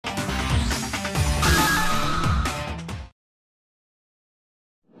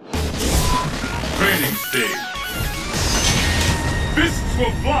stage. Fists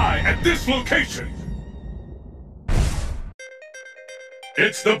will fly at this location.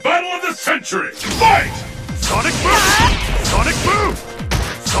 It's the battle of the century! Fight! Sonic boom! Sonic boom!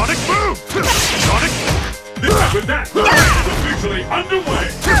 Sonic boom! Sonic... With that, the fight is officially underway!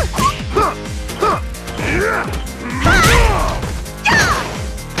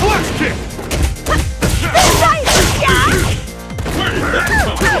 Flex kick! Where did that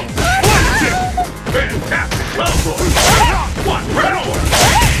come from? Flex kick! Fantastic combo! One power!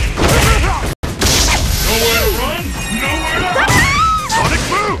 Nowhere to run, nowhere to hide! Sonic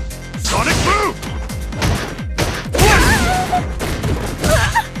boom! Sonic boom!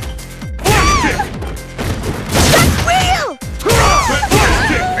 Flex kick! Wheel! Flex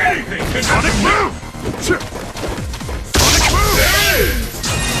kick! Anything can Sonic move! Sonic move! There it is!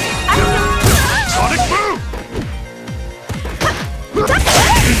 Sonic move!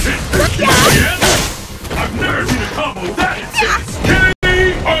 Is it again? I've never seen a combo that intense!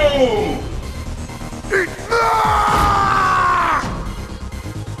 KO!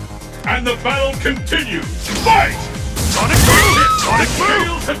 And the battle continues! Fight! Sonic move! Sonic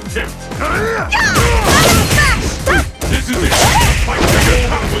scales have tipped! This is it! Fight to get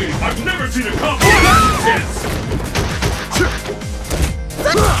halfway! I've never seen a combo that intense!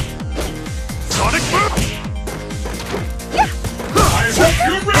 Sonic move! I hope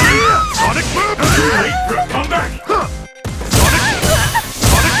you're ready! Sonic move! Wait for a comeback!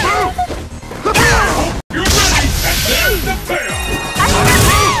 Sonic move! I hope you're ready! And there's the payoff! Sonic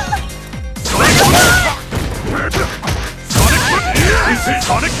move! Sonic move! Is it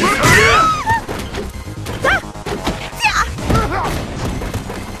Sonic move again?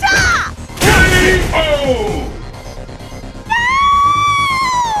 K.O.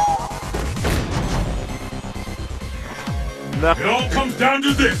 It all comes down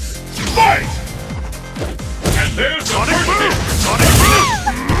to this. Fight! And there's the Sonic move! Sonic move!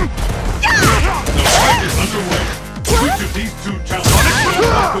 The fight is underway. Which of these two challengers will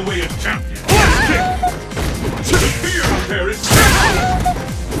walk away a champion?